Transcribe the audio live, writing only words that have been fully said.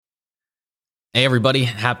Hey everybody,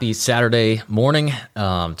 happy Saturday morning.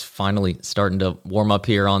 It's finally starting to warm up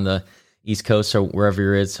here on the East Coast or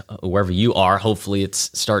wherever you are. Hopefully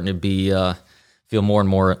it's starting to be feel more and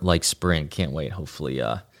more like spring. Can't wait. Hopefully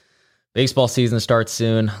baseball season starts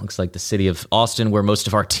soon. Looks like the city of Austin, where most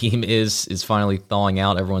of our team is finally thawing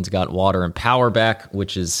out. Everyone's got water and power back,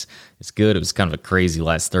 which is good. It was kind of a crazy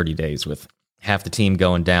last 30 days with half the team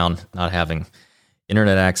going down, not having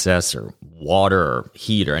internet access or water or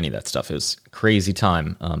heat or any of that stuff. It was a crazy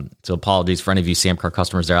time. So apologies for any of you Samcar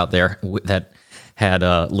customers that are out there that had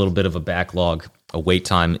a little bit of a backlog, a wait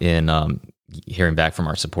time in hearing back from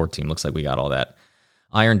our support team. Looks like we got all that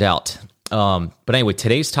ironed out. But anyway,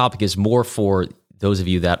 today's topic is more for those of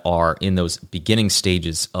you that are in those beginning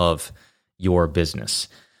stages of your business.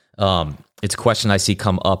 It's a question I see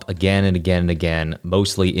come up again and again and again,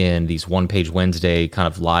 mostly in these One Page Wednesday kind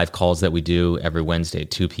of live calls that we do every Wednesday at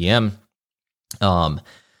 2 p.m. And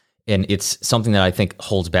it's something that I think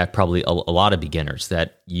holds back probably a lot of beginners,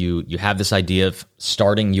 that you have this idea of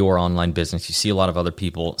starting your online business. You see a lot of other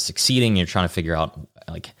people succeeding, and you're trying to figure out,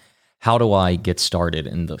 like, how do I get started?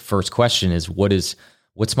 And the first question is, what's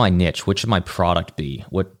my niche? What should my product be?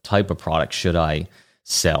 What type of product should I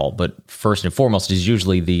sell? But first and foremost is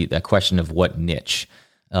usually that question of what niche.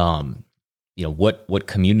 What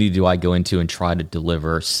community do I go into and try to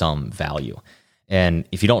deliver some value? And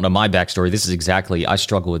if you don't know my backstory, this is exactly, I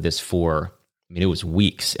struggled with this it was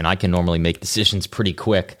weeks, and I can normally make decisions pretty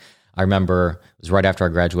quick. I remember it was right after I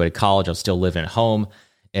graduated college. I was still living at home.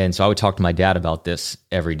 And so I would talk to my dad about this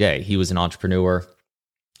every day. He was an entrepreneur,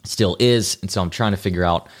 still is. And so I'm trying to figure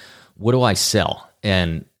out, what do I sell?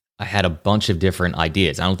 And I had a bunch of different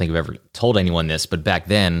ideas. I don't think I've ever told anyone this, but back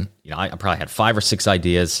then, I probably had 5 or 6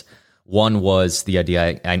 ideas. One was the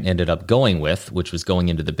idea I ended up going with, which was going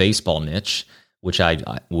into the baseball niche, which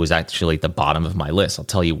I was actually at the bottom of my list. I'll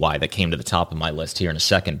tell you why that came to the top of my list here in a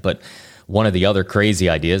second. But one of the other crazy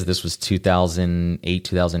ideas, this was 2008,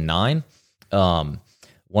 2009.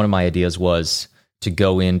 One of my ideas was to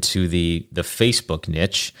go into the Facebook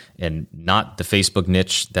niche, and not the Facebook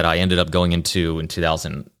niche that I ended up going into in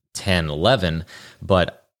 2010, 11,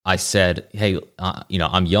 but I said, hey,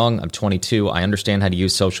 I'm young, I'm 22, I understand how to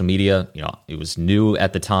use social media. It was new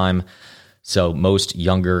at the time, so most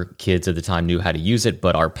younger kids at the time knew how to use it,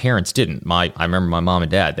 but our parents didn't. I remember my mom and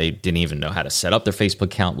dad, they didn't even know how to set up their Facebook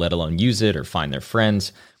account, let alone use it or find their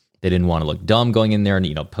friends. They didn't want to look dumb going in there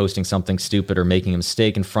and, posting something stupid or making a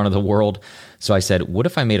mistake in front of the world. So I said, what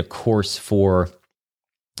if I made a course for,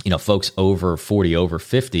 folks over 40, over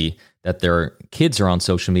 50, that their kids are on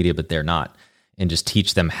social media, but they're not, and just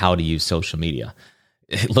teach them how to use social media?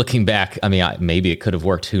 Looking back, maybe it could have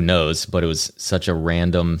worked, who knows, but it was such a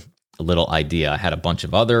random little idea. I had a bunch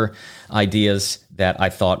of other ideas that I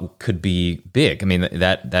thought could be big.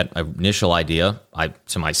 That initial idea,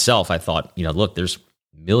 to myself, I thought, look, there's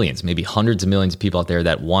millions, maybe hundreds of millions of people out there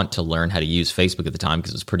that want to learn how to use Facebook at the time,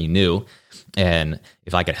 because it was pretty new. And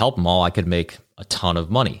if I could help them all, I could make a ton of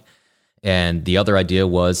money. And the other idea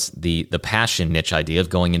was the passion niche idea of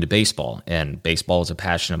going into baseball. And baseball was a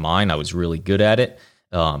passion of mine. I was really good at it.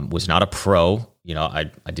 Was not a pro.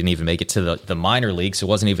 I didn't even make it to the minor league, so it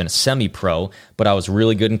wasn't even a semi-pro, but I was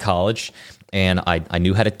really good in college, and I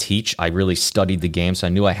knew how to teach. I really studied the game, so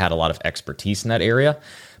I knew I had a lot of expertise in that area,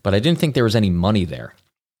 but I didn't think there was any money there.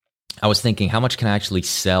 I was thinking, how much can I actually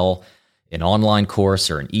sell an online course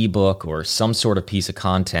or an ebook or some sort of piece of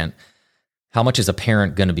content? How much is a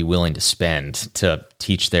parent going to be willing to spend to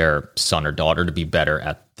teach their son or daughter to be better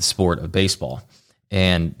at the sport of baseball?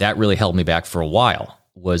 And that really held me back for a while,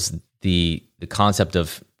 was the concept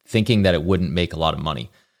of thinking that it wouldn't make a lot of money.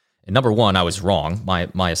 And number one, I was wrong.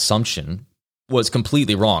 My assumption was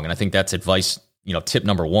completely wrong. And I think that's advice, tip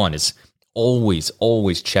number one is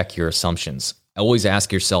always check your assumptions. Always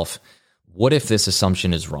ask yourself, what if this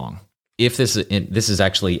assumption is wrong? If this is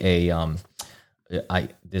actually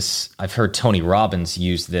I've heard Tony Robbins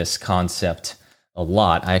use this concept a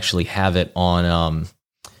lot. I actually have it on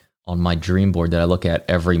my dream board that I look at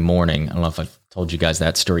every morning. I don't know if I've told you guys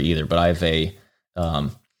that story either, but I have a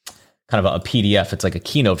kind of a PDF. It's like a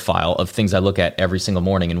keynote file of things I look at every single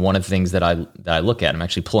morning. And one of the things that I look at, I'm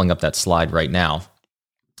actually pulling up that slide right now,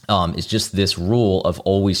 is just this rule of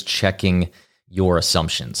always checking your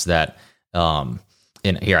assumptions. That and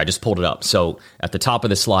here, I just pulled it up. So at the top of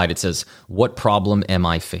the slide, it says, what problem am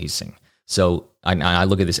I facing? So I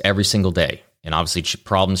look at this every single day. And obviously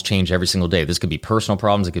problems change every single day. This could be personal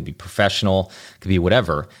problems. It could be professional. It could be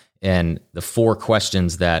whatever. And the 4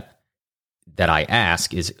 questions that I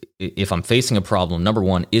ask is, if I'm facing a problem, number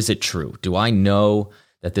one, is it true? Do I know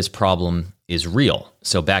that this problem is real?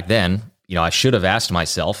 So back then, I should have asked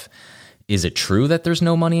myself, is it true that there's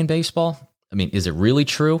no money in baseball? I mean, is it really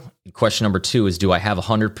true? Question number 2 is, do I have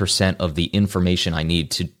 100% of the information I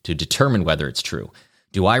need to determine whether it's true?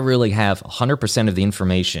 Do I really have 100% of the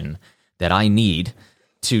information that I need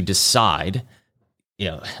to decide,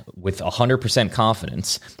 with 100%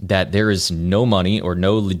 confidence that there is no money or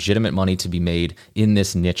no legitimate money to be made in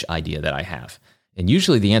this niche idea that I have? And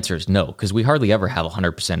usually the answer is no, because we hardly ever have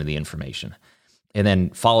 100% of the information. And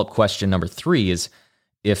then follow-up question number 3 is,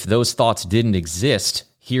 if those thoughts didn't exist,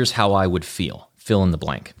 here's how I would feel. Fill in the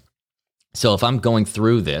blank. So if I'm going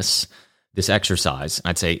through this exercise,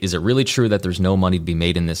 I'd say, is it really true that there's no money to be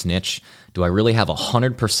made in this niche? Do I really have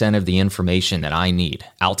 100% of the information that I need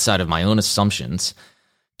outside of my own assumptions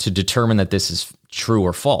to determine that this is true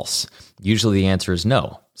or false? Usually the answer is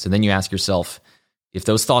no. So then you ask yourself, if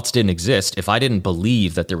those thoughts didn't exist, if I didn't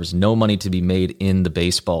believe that there was no money to be made in the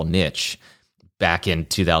baseball niche back in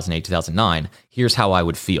 2008, 2009, here's how I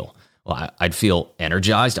would feel. Well, I'd feel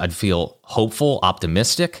energized. I'd feel hopeful,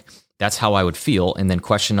 optimistic. That's how I would feel. And then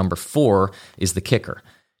question number 4 is the kicker.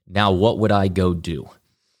 Now, what would I go do?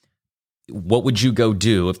 What would you go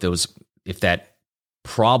do if that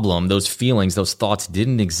problem, those feelings, those thoughts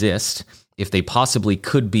didn't exist? If they possibly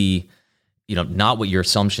could be, not what your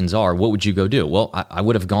assumptions are, what would you go do? Well, I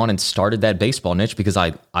would have gone and started that baseball niche because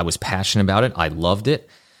I was passionate about it. I loved it.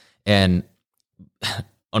 And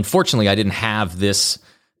unfortunately, I didn't have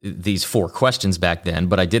these 4 questions back then,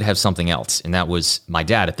 but I did have something else, and that was my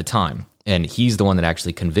dad at the time. And he's the one that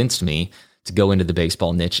actually convinced me to go into the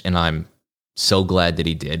baseball niche, and I'm so glad that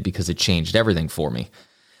he did, because it changed everything for me.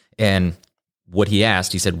 And what he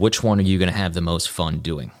asked, he said, which one are you going to have the most fun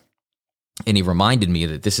doing? And he reminded me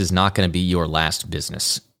that this is not going to be your last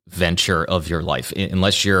business venture of your life,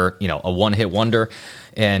 unless you're, a one-hit wonder,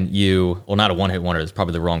 and not a one-hit wonder, that's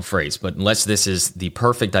probably the wrong phrase, but unless this is the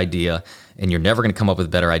perfect idea and you're never going to come up with a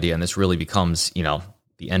better idea, and this really becomes,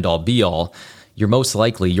 the end-all be-all, you're most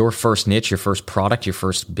likely, your first niche, your first product, your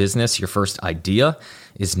first business, your first idea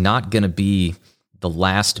is not going to be the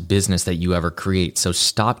last business that you ever create. So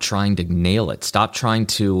stop trying to nail it. Stop trying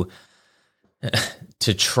to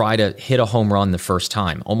try to hit a home run the first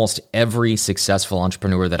time. Almost every successful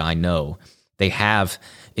entrepreneur that I know, they have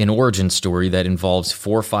an origin story that involves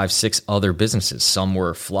 4, 5, 6 other businesses. Some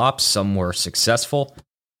were flops, some were successful,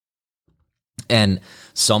 and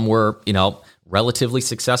some were, relatively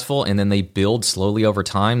successful. And then they build slowly over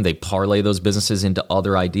time. They parlay those businesses into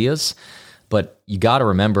other ideas. But you got to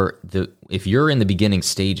remember if you're in the beginning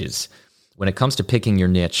stages, when it comes to picking your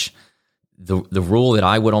niche, the rule that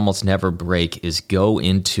I would almost never break is go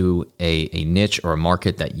into a niche or a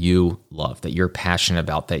market that you love, that you're passionate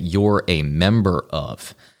about, that you're a member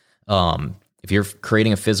of. If you're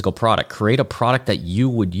creating a physical product, create a product that you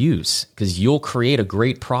would use, because you'll create a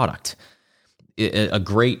great product. A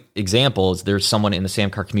great example is there's someone in the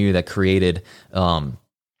Samcar community that created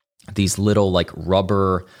these little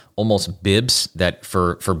rubber almost bibs that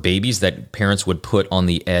for babies that parents would put on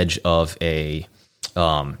the edge of a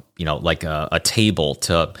table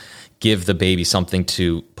to give the baby something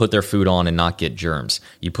to put their food on and not get germs.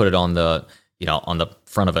 You put it on the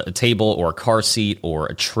front of a table or a car seat or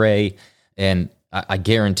a tray. And I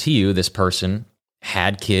guarantee you this person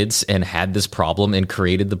had kids and had this problem and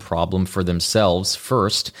created the problem for themselves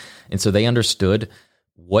first. And so they understood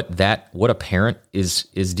what a parent is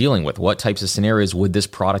dealing with. What types of scenarios would this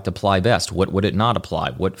product apply best? What would it not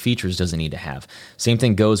apply? What features does it need to have? Same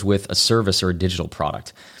thing goes with a service or a digital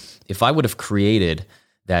product. If I would have created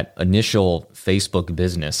that initial Facebook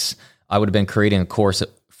business, I would have been creating a course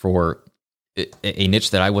for a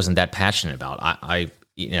niche that I wasn't that passionate about.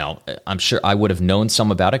 I'm sure I would have known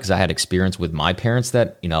some about it because I had experience with my parents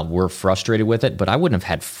that, were frustrated with it, but I wouldn't have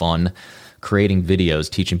had fun creating videos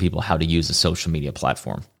teaching people how to use a social media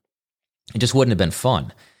platform. It just wouldn't have been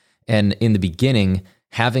fun. And in the beginning,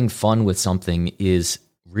 having fun with something is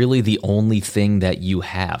really the only thing that you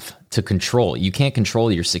have to control. You can't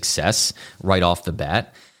control your success right off the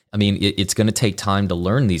bat. I mean, it's going to take time to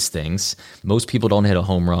learn these things. Most people don't hit a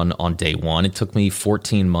home run on day one. It took me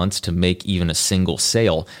 14 months to make even a single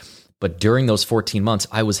sale. But during those 14 months,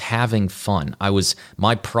 I was having fun.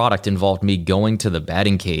 My product involved me going to the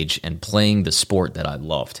batting cage and playing the sport that I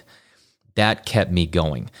loved. That kept me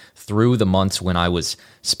going through the months when I was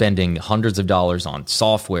spending hundreds of dollars on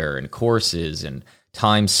software and courses and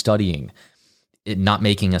time studying, not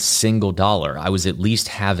making a single dollar. I was at least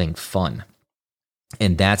having fun.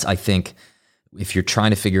 And that's, I think, if you're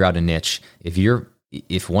trying to figure out a niche,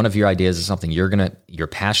 if one of your ideas is something you're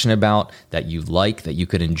passionate about, that you like, that you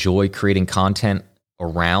could enjoy creating content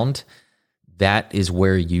around, that is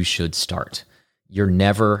where you should start. You're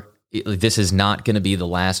never this is not going to be the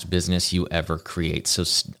last business you ever create. So,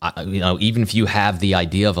 even if you have the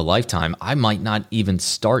idea of a lifetime, I might not even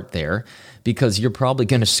start there because you're probably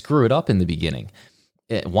going to screw it up in the beginning.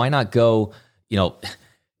 Why not go,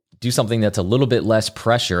 do something that's a little bit less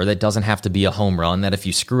pressure, that doesn't have to be a home run, that if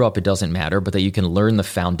you screw up, it doesn't matter, but that you can learn the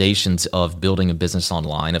foundations of building a business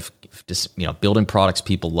online, of just, building products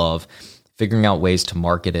people love, figuring out ways to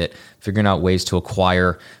market it, figuring out ways to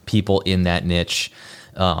acquire people in that niche.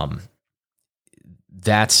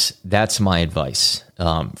 That's my advice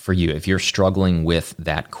for you. If you're struggling with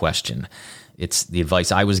that question, it's the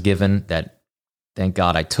advice I was given that, thank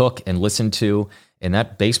God, I took and listened to. And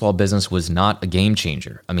that baseball business was not a game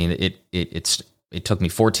changer. I mean, it took me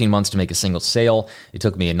 14 months to make a single sale. It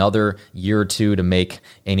took me another year or two to make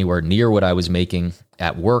anywhere near what I was making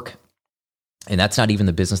at work. And that's not even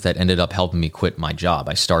the business that ended up helping me quit my job.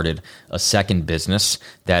 I started a second business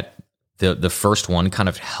that the first one kind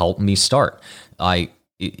of helped me start.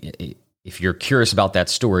 If you're curious about that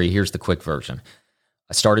story, here's the quick version.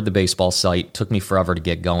 I started the baseball site, took me forever to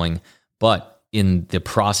get going, but in the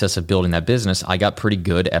process of building that business, I got pretty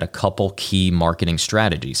good at a couple key marketing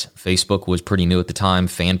strategies. Facebook was pretty new at the time.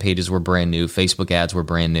 Fan pages were brand new. Facebook ads were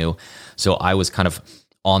brand new. So I was kind of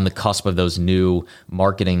on the cusp of those new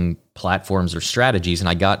marketing platforms or strategies, and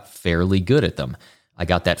I got fairly good at them. I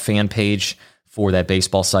got that fan page for that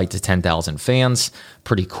baseball site to 10,000 fans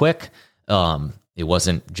pretty quick. It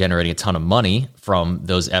wasn't generating a ton of money from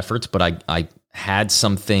those efforts, but I had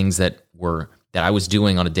some things that I was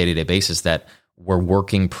doing on a day-to-day basis that were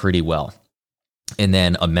working pretty well. And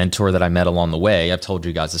then a mentor that I met along the way, I've told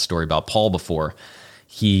you guys the story about Paul before.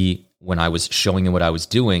 When I was showing him what I was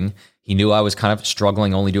doing, he knew I was kind of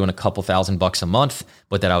struggling, only doing a couple $1,000 a month,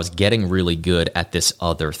 but that I was getting really good at this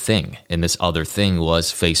other thing. And this other thing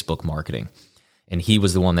was Facebook marketing. And he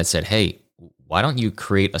was the one that said, hey, why don't you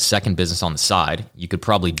create a second business on the side? You could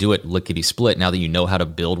probably do it lickety split now that you know how to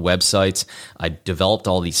build websites. I developed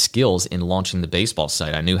all these skills in launching the baseball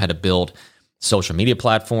site. I knew how to build social media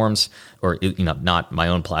platforms, or not my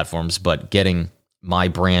own platforms, but getting my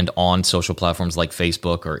brand on social platforms like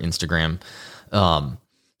Facebook or Instagram.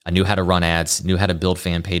 I knew how to run ads, knew how to build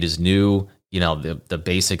fan pages, knew the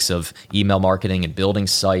basics of email marketing and building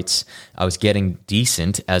sites. I was getting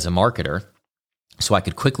decent as a marketer, so I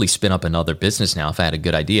could quickly spin up another business now if I had a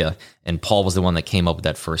good idea. And Paul was the one that came up with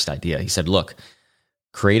that first idea. He said, look,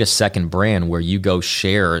 create a second brand where you go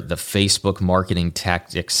share the Facebook marketing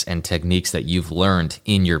tactics and techniques that you've learned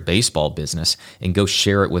in your baseball business and go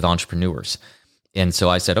share it with entrepreneurs. And so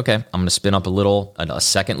I said, okay, I'm going to spin up a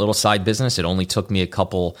second little side business. It only took me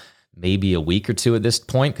maybe a week or two at this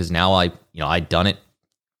point, because now I'd done it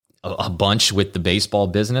a bunch with the baseball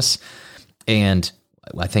business. And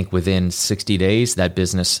I think within 60 days, that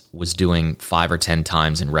business was doing 5 or 10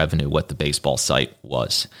 times in revenue what the baseball site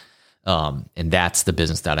was. And that's the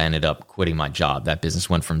business that I ended up quitting my job. That business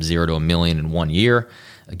went from 0 to $1 million in 1 year.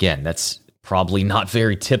 Again, that's probably not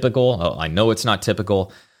very typical. I know it's not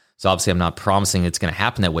typical. So obviously I'm not promising it's going to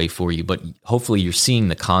happen that way for you, but hopefully you're seeing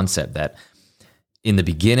the concept that in the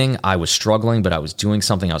beginning I was struggling, but I was doing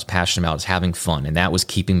something I was passionate about. I was having fun, and that was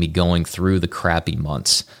keeping me going through the crappy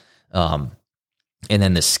months. And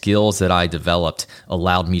then the skills that I developed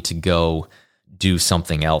allowed me to go do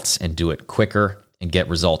something else and do it quicker and get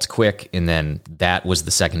results quick. And then that was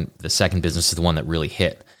the second business is the one that really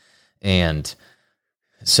hit. And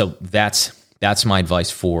so that's my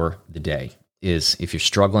advice for the day is if you're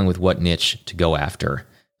struggling with what niche to go after,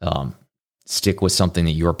 stick with something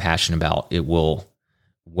that you're passionate about. It will,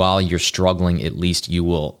 while you're struggling, at least you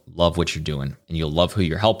will love what you're doing and you'll love who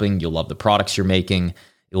you're helping. You'll love the products you're making.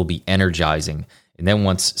 It will be energizing. And then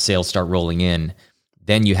once sales start rolling in,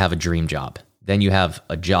 then you have a dream job. Then you have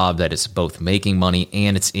a job that is both making money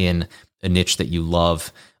and it's in a niche that you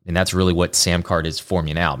love. And that's really what Samcart is for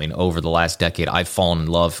me now. I mean, over the last decade, I've fallen in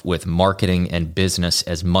love with marketing and business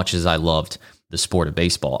as much as I loved the sport of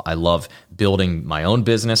baseball. I love building my own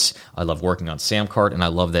business. I love working on Samcart, and I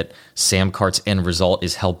love that Samcart's end result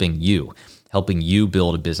is helping you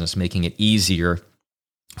build a business, making it easier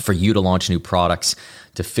for you to launch new products,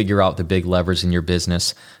 to figure out the big levers in your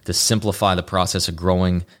business, to simplify the process of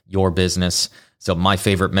growing your business. So my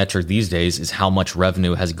favorite metric these days is how much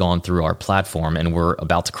revenue has gone through our platform, and we're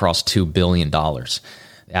about to cross $2 billion. The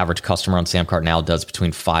average customer on Samcart now does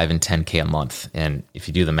between 5 and 10K a month. And if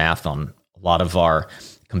you do the math on a lot of our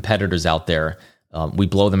competitors out there, we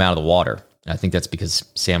blow them out of the water. And I think that's because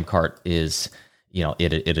Samcart is,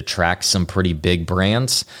 it attracts some pretty big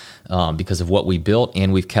brands because of what we built,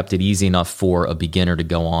 and we've kept it easy enough for a beginner to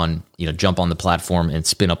go on, jump on the platform and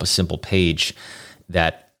spin up a simple page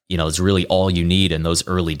that is really all you need in those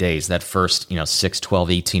early days. That first, 6,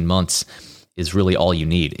 12, 18 months is really all you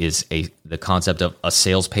need, is the concept of a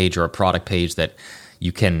sales page or a product page that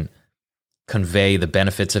you can convey the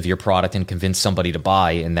benefits of your product and convince somebody to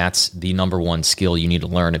buy. And that's the number one skill you need to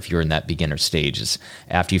learn if you're in that beginner stage. Is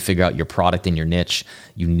after you figure out your product and your niche,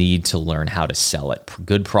 you need to learn how to sell it.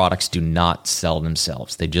 Good products do not sell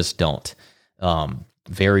themselves. They just don't.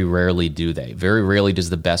 Very rarely do they. Very rarely does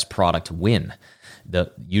the best product win.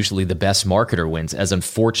 Usually the best marketer wins. As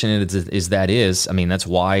unfortunate as that is, I mean, that's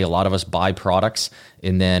why a lot of us buy products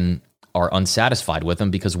and then are unsatisfied with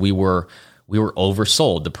them, because we were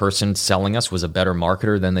oversold. The person selling us was a better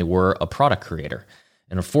marketer than they were a product creator.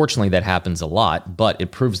 And unfortunately, that happens a lot, but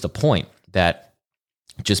it proves the point that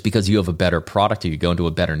just because you have a better product or you go into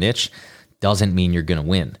a better niche doesn't mean you're going to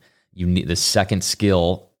win. You need the second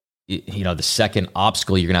skill, the second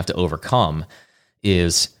obstacle you're going to have to overcome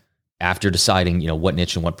is, after deciding, what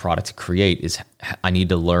niche and what product to create, is I need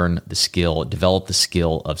to learn the skill, develop the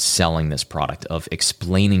skill of selling this product, of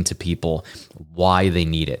explaining to people why they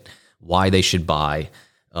need it, why they should buy,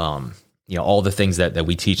 all the things that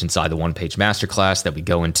we teach inside the one-page masterclass, that we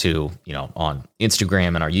go into, on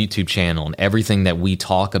Instagram and our YouTube channel, and everything that we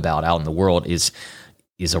talk about out in the world is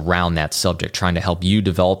around that subject, trying to help you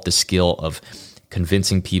develop the skill of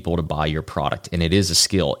convincing people to buy your product. And it is a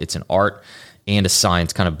skill. It's an art and a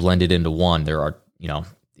science kind of blended into one. There are,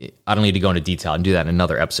 I don't need to go into detail and do that in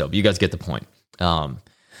another episode, but you guys get the point. But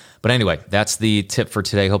anyway, that's the tip for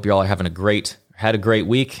today. Hope you all are having had a great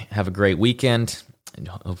week, have a great weekend, and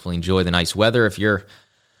hopefully enjoy the nice weather. If you're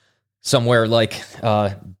somewhere like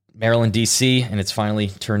Maryland, DC, and it's finally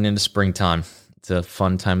turned into springtime, it's a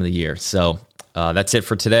fun time of the year. So that's it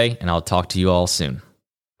for today, and I'll talk to you all soon.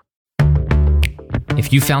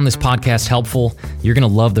 If you found this podcast helpful, you're going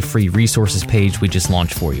to love the free resources page we just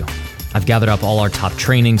launched for you. I've gathered up all our top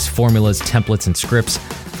trainings, formulas, templates, and scripts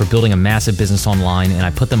for building a massive business online, and I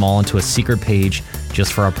put them all into a secret page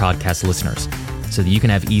just for our podcast listeners, so that you can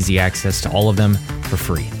have easy access to all of them for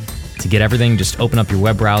free. To get everything, just open up your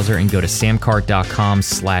web browser and go to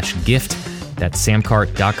samcart.com/gift. That's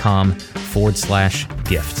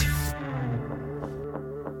samcart.com/gift.